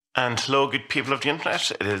And hello, good people of the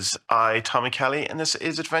internet. It is I, Tommy Kelly, and this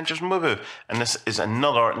is Adventures in Woohoo. And this is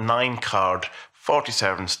another 9-card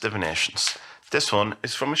 47's divinations. This one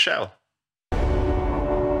is from Michelle.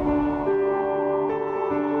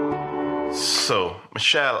 So,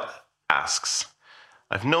 Michelle asks,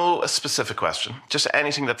 I've no specific question, just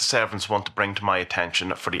anything that the servants want to bring to my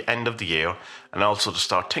attention for the end of the year and also to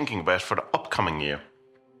start thinking about for the upcoming year.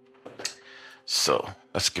 So,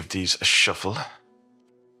 let's give these a shuffle.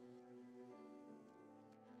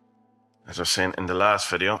 As I was saying in the last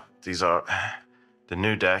video, these are the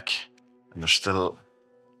new deck, and they're still...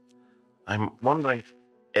 I'm wondering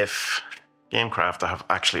if Gamecraft have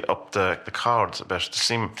actually upped the cards a bit. They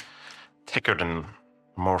seem thicker than,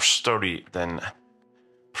 more sturdy than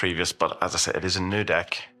previous, but as I said, it is a new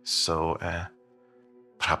deck, so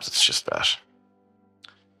perhaps it's just that.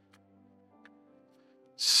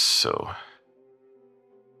 So,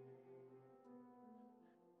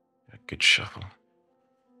 a good shuffle.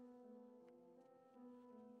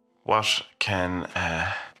 What can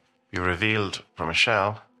be revealed from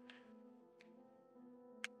Michelle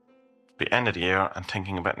at the end of the year and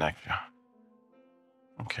thinking about next year?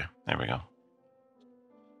 Okay, there we go.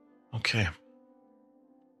 Okay.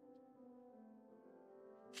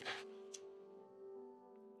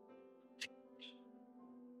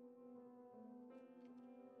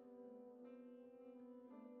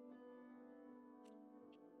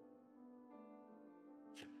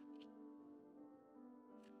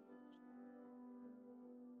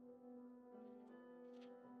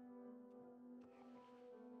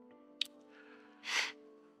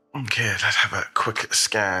 Okay, let's have a quick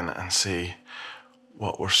scan and see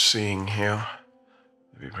what we're seeing here.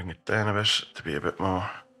 Maybe bring it down a bit to be a bit more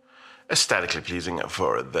aesthetically pleasing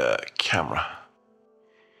for the camera.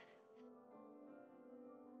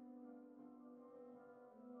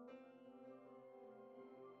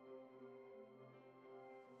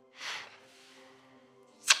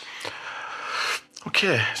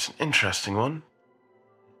 Okay, it's an interesting one.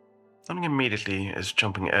 Nothing immediately is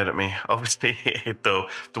jumping out at me. Obviously, though,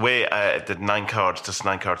 the way the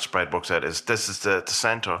 9-card spread works out is this is the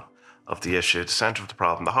center of the issue, the center of the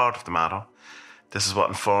problem, the heart of the matter. This is what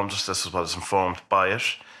informs us. This is what is informed by it.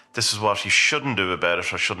 This is what you shouldn't do about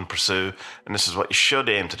it or shouldn't pursue. And this is what you should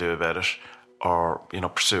aim to do about it or,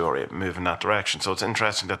 pursue or move in that direction. So it's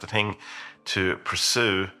interesting that the thing to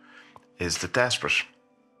pursue is the desperate.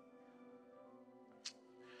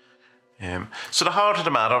 So the heart of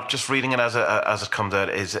the matter, just reading it as it comes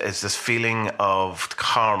out, is this feeling of the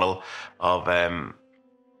carnal, of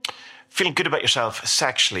feeling good about yourself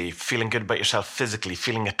sexually, feeling good about yourself physically,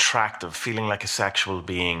 feeling attractive, feeling like a sexual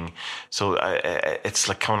being. So it's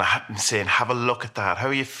like kind of saying, have a look at that. How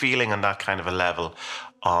are you feeling on that kind of a level?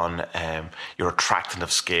 On your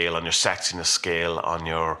attractiveness scale, on your sexiness scale, on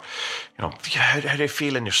your, how do you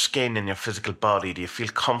feel in your skin, in your physical body? Do you feel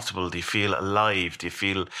comfortable? Do you feel alive? Do you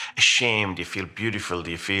feel ashamed? Do you feel beautiful?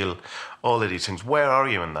 Do you feel all of these things? Where are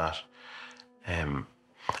you in that? And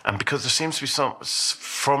because there seems to be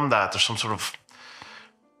from that, there's some sort of,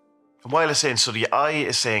 while it's saying, so the eye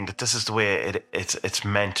is saying that this is the way it's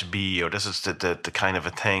meant to be, or this is the kind of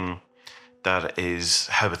a thing that is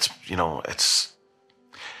how it's, it's,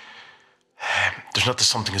 there's not that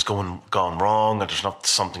something has gone wrong, or there's not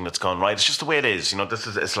something that's gone right. It's just the way it is.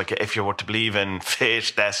 It's like if you were to believe in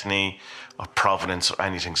fate, destiny, or providence, or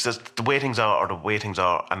anything. So the way things are the way things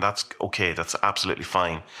are, and that's okay. That's absolutely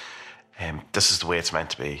fine. This is the way it's meant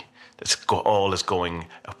to be. All is going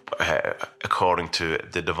according to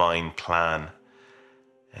the divine plan.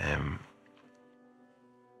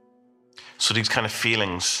 So these kind of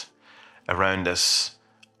feelings around this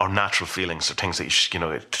are natural feelings, or things that you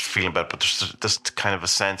should, feeling about, but there's this kind of a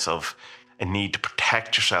sense of a need to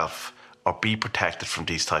protect yourself or be protected from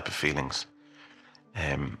these type of feelings.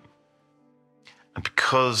 And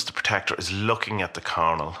because the protector is looking at the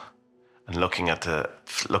carnal and looking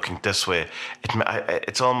this way,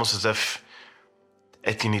 it's almost as if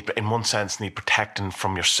you need, in one sense, protecting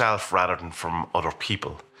from yourself rather than from other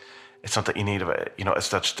people. It's not that you need, it's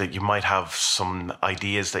that you might have some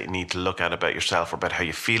ideas that you need to look at about yourself or about how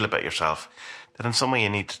you feel about yourself that in some way you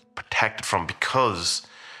need to protect it from, because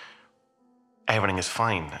everything is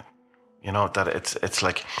fine. That it's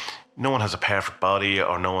like no one has a perfect body,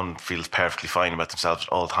 or no one feels perfectly fine about themselves at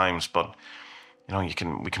all times. But we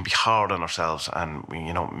can be hard on ourselves, and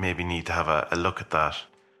we maybe need to have a look at that.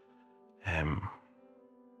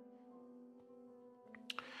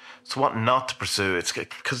 So what not to pursue? It's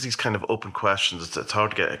because these kind of open questions, it's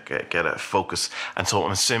hard to get a focus. And so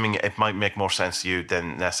I'm assuming it might make more sense to you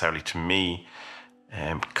than necessarily to me.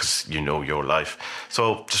 because you know your life.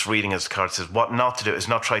 So just reading as the card says, what not to do is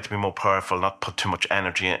not try to be more powerful, not put too much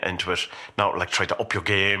energy into it, not like try to up your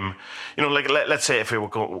game. You know, like let's say if we were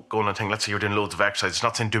going on a thing, let's say you're doing loads of exercise, it's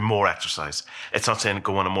not saying do more exercise. It's not saying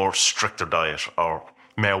go on a more stricter diet or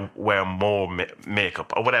wear more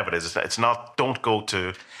makeup or whatever it is. It's not, don't go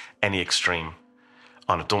to any extreme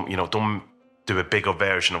on it. Don't do a bigger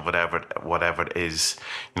version of whatever it is.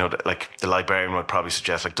 You know, like the librarian would probably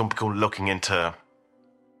suggest, like, don't go looking into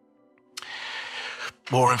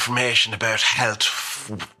more information about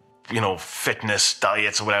health, you know, fitness,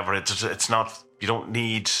 diets, or whatever. It's not. You don't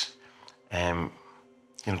need, you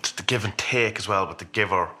know, to give and take as well. But the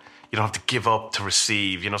giver, you don't have to give up to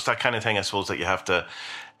receive. You know, it's that kind of thing. I suppose that you have to.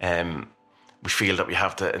 We feel that we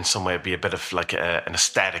have to, in some way, be a bit of like an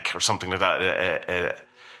aesthetic or something like that.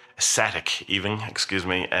 Ascetic, even. Excuse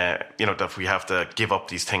me. You know, that we have to give up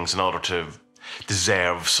these things in order to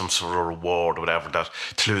deserve some sort of reward or whatever, that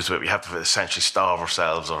to lose weight we have to essentially starve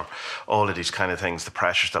ourselves, or all of these kind of things, the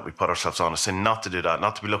pressures that we put ourselves on. It's saying not to do that,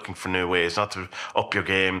 not to be looking for new ways, not to up your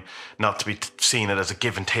game, not to be seeing it as a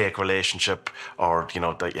give and take relationship, or, you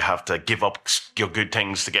know, that you have to give up your good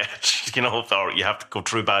things to get, you know, or you have to go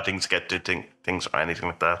through bad things to get good things or anything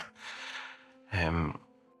like that.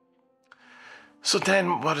 So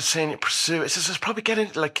then what it's saying, you pursue, it says it's probably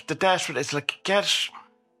getting, like, the desperate, it's like get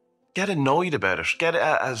annoyed about it. Get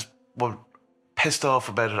as well pissed off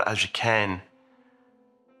about it as you can.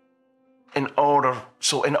 In order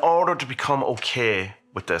to become okay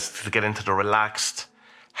with this, to get into the relaxed,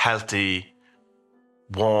 healthy,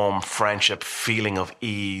 warm friendship, feeling of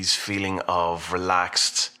ease, feeling of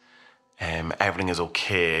relaxed, everything is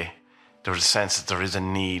okay. There's a sense that there is a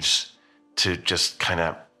need to just kind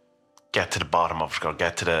of get to the bottom of it, or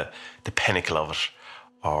get to the pinnacle of it,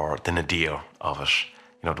 or the nadir of it.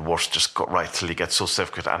 You know, the worst just got right till you get so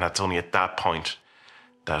sick with it, and it's only at that point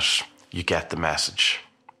that you get the message.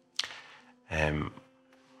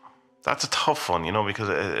 That's a tough one, you know, because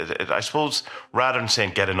I suppose rather than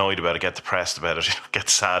saying get annoyed about it, get depressed about it, you know, get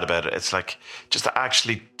sad about it, it's like just to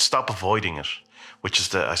actually stop avoiding it, which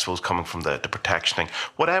is I suppose coming from the protection thing.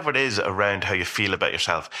 Whatever it is around how you feel about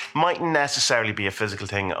yourself, mightn't necessarily be a physical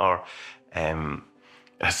thing or, you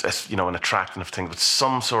know, an attractive thing, but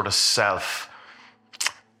some sort of self-hatred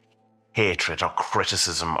or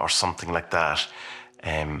criticism or something like that,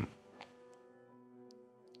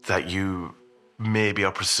 that you maybe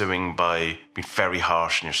are pursuing by being very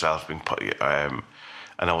harsh on yourself, and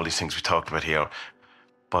all these things we talked about here.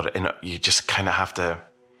 But you just kind of have to,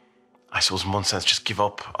 I suppose in one sense, just give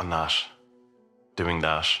up on that, doing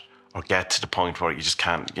that, or get to the point where you just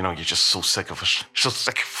can't, you know, you're just so sick of it, so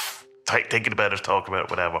sick of thinking about it, talking about it,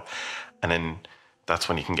 whatever. And then that's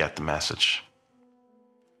when you can get the message.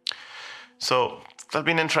 So that'll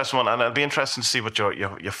be an interesting one, and it'll be interesting to see what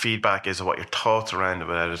your feedback is, or what your thoughts around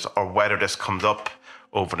about it, or whether this comes up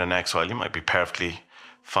over the next while. You might be perfectly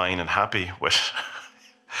fine and happy with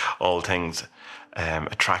all things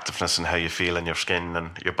attractiveness and how you feel in your skin and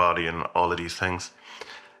your body and all of these things.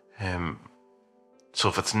 So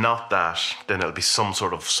if it's not that, then it'll be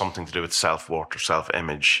something to do with self-worth or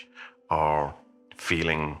self-image, or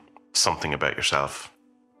feeling something about yourself.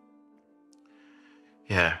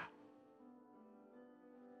 Yeah.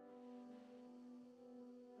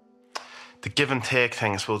 The give and take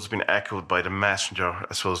thing, I suppose, has been echoed by the messenger.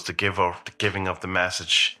 I suppose the giving of the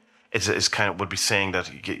message is kind of would be saying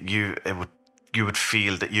that you would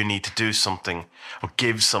feel that you need to do something or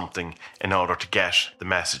give something in order to get the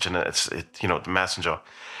message. And you know, the messenger,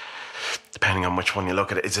 depending on which one you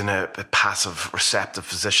look at it, is in a passive receptive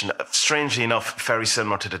position. Strangely enough, very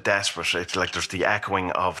similar to the desperate. It's like there's the echoing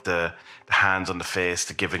of the hands on the face,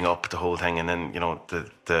 the giving up, the whole thing, and then, you know,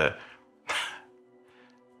 the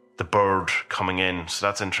bird coming in. So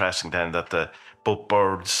that's interesting then, that both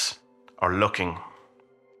birds are looking.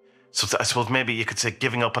 So I suppose maybe you could say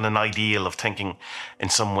giving up on an ideal of thinking in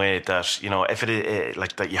some way that, you know, if it is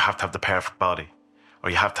like that, you have to have the perfect body,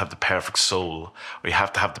 or you have to have the perfect soul, or you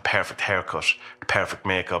have to have the perfect haircut, the perfect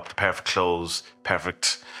makeup, the perfect clothes,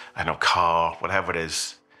 perfect, I don't know, car, whatever it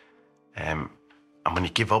is. And when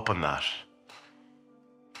you give up on that,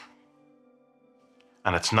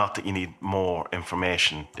 and it's not that you need more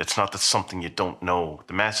information, it's not that something you don't know,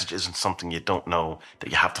 the message isn't something you don't know that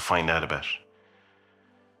you have to find out about.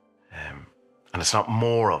 And it's not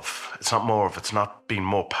being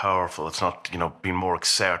more powerful, it's not, you know, being more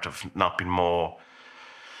assertive, not being more,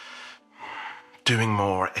 doing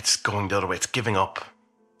more, it's going the other way, it's giving up.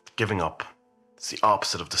 It's the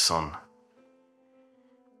opposite of the sun.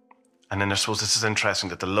 And then I suppose this is interesting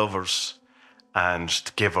that the lovers and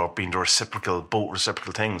the giver being the reciprocal, both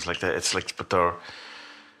reciprocal things. Like it's like, but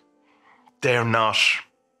they're not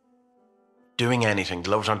doing anything.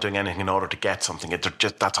 The lovers aren't doing anything in order to get something.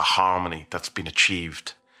 That's a harmony that's been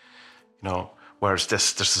achieved, you know. Whereas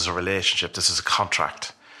this is a relationship. This is a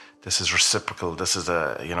contract. This is reciprocal. This is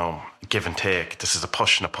a, you know, give and take. This is a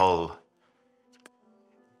push and a pull.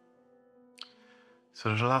 So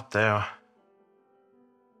there's a lot there.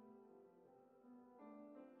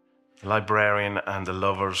 The librarian and the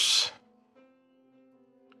lovers.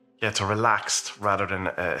 Yeah, it's a relaxed rather than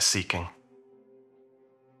a seeking.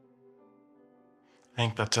 I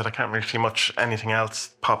think that's it. I can't really see anything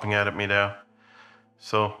else popping out at me there.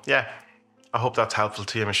 So yeah, I hope that's helpful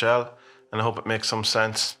to you, Michelle, and I hope it makes some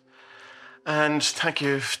sense. And thank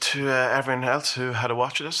you to everyone else who had a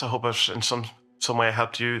watch of this. I hope it in some way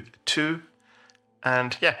helped you too.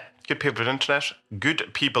 And yeah, good people of the internet.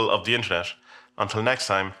 Good people of the internet. Until next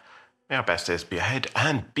time, may our best days be ahead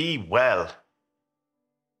and be well.